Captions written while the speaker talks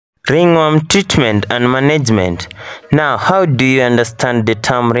Ringworm treatment and management. Now, how do you understand the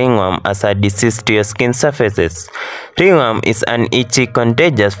term ringworm as a disease to your skin surfaces? Ringworm is an itchy,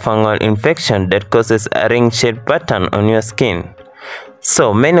 contagious fungal infection that causes a ring-shaped pattern on your skin.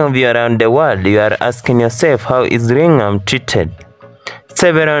 So, many of you around the world, you are asking yourself, how is ringworm treated?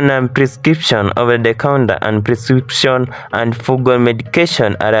 Several non-prescription, over-the-counter, and prescription antifungal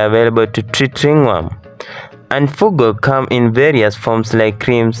medication are available to treat ringworm. Antifungal come in various forms like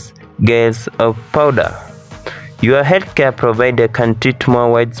creams, gels, or powder. Your healthcare provider can treat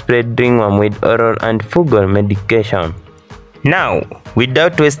more widespread ringworm with oral antifungal medication. Now,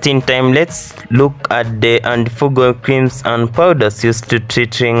 without wasting time, let's look at the antifungal creams and powders used to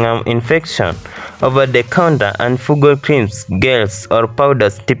treat ringworm infection. Over-the-counter antifungal creams, gels, or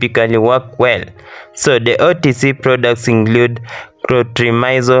powders typically work well. So the OTC products include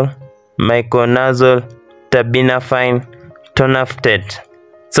Clotrimazole, Itraconazole, terbinafine, tonaftet.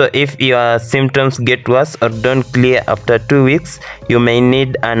 So if your symptoms get worse or don't clear after 2 weeks, you may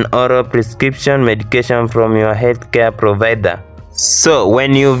need an oral prescription medication from your healthcare provider. So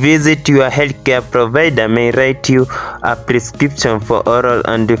when you visit, your healthcare provider may write you a prescription for oral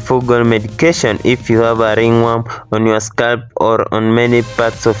antifungal medication if you have a ringworm on your scalp or on many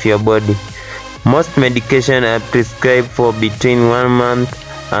parts of your body. Most medications are prescribed for between 1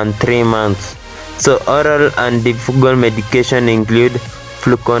 month and 3 months. So oral antifungal medication include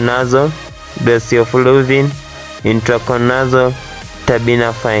fluconazole, doxycycline, itraconazole,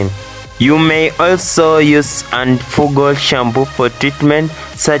 terbinafine. You may also use antifungal shampoo for treatment,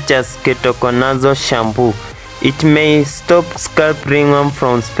 such as ketoconazole shampoo. It may stop scalp ringworm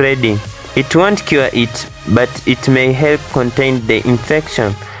from spreading. It won't cure it, but it may help contain the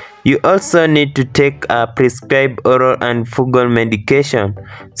infection. You also need to take a prescribed oral antifungal medication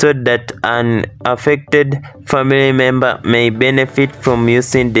so that an affected family member may benefit from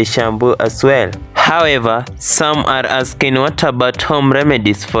using the shampoo as well. However, some are asking, what about home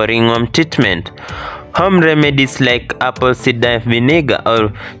remedies for ringworm treatment? Home remedies like apple cider vinegar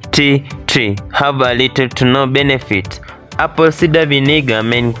or tea tree have a little to no benefit. Apple cider vinegar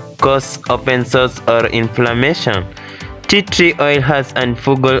may cause open sores or inflammation. Tea tree oil has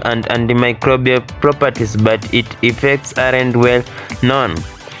antifungal and antimicrobial properties, but its effects aren't well known.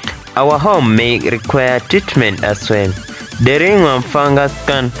 Our home may require treatment as well. The ringworm fungus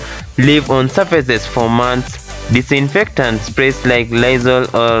can live on surfaces for months. Disinfectant sprays like Lysol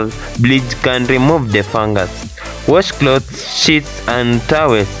or bleach can remove the fungus. Wash clothes, sheets, and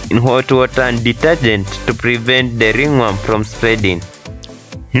towels in hot water and detergent to prevent the ringworm from spreading.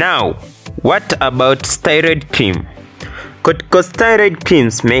 Now, what about steroid cream? Corticosteroid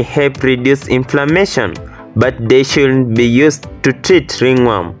creams may help reduce inflammation, but they shouldn't be used to treat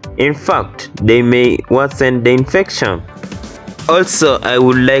ringworm. In fact, they may worsen the infection. Also, I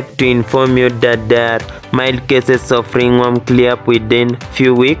would like to inform you that there are mild cases of ringworm clear up within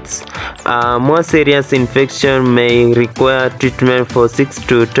few weeks. More serious infection may require treatment for 6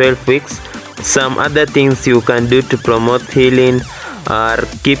 to 12 weeks. Some other things you can do to promote healing are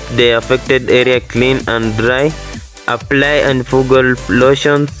keep the affected area clean and dry. Apply antifungal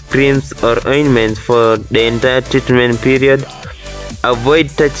lotions, creams, or ointments for the entire treatment period. Avoid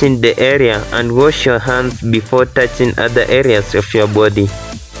touching the area and wash your hands before touching other areas of your body.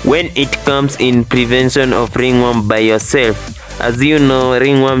 When it comes in prevention of ringworm by yourself, as you know,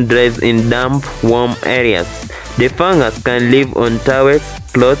 ringworm thrives in damp, warm areas. The fungus can live on towels,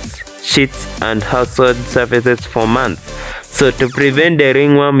 clothes, sheets, and household surfaces for months. So to prevent the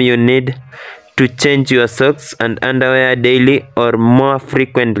ringworm, you need to change your socks and underwear daily or more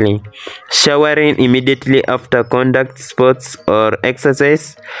frequently. Showering immediately after contact sports or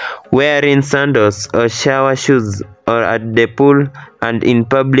exercise. Wearing sandals or shower shoes or at the pool and in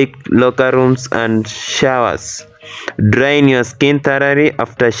public locker rooms and showers. Drying your skin thoroughly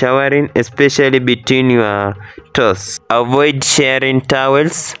after showering, especially between your toes. Avoid sharing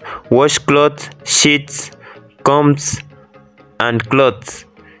towels, washcloths, sheets, combs, and clothes.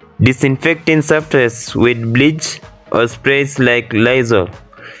 Disinfecting surfaces with bleach or sprays like Lysol.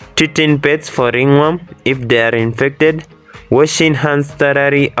 Treating pets for ringworm if they are infected. Washing hands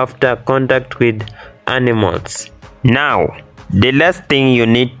thoroughly after contact with animals. Now, the last thing you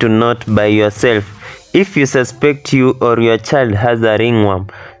need to note by yourself: if you suspect you or your child has a ringworm,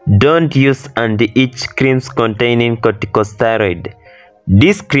 don't use anti-itch creams containing corticosteroid.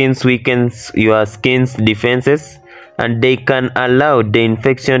 These creams weaken your skin's defenses, and they can allow the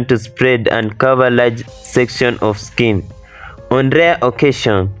infection to spread and cover large sections of skin. On rare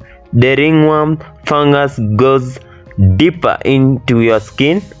occasion, the ringworm fungus goes deeper into your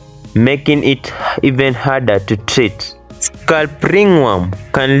skin, making it even harder to treat. Scalp ringworm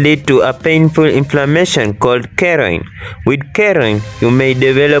can lead to a painful inflammation called corroin. With corroin, you may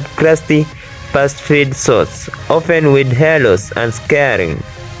develop crusty, pus-filled sores, often with hair loss and scarring.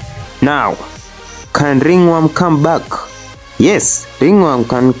 Now, can ringworm come back? Yes, ringworm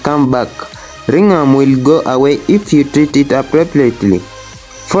can come back. Ringworm will go away if you treat it appropriately.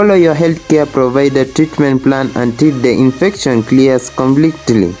 Follow your healthcare provider treatment plan until the infection clears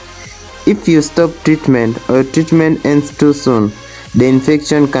completely. If you stop treatment or treatment ends too soon, the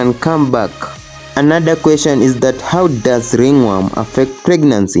infection can come back. Another question is that how does ringworm affect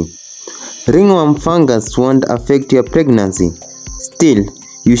pregnancy? Ringworm fungus won't affect your pregnancy. Still,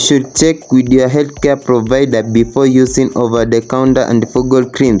 you should check with your healthcare provider before using over-the-counter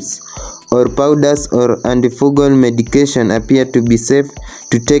antifungal creams or powders or antifungal medication appear to be safe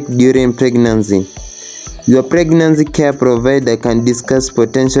to take during pregnancy. Your pregnancy care provider can discuss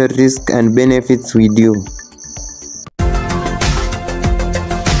potential risks and benefits with you.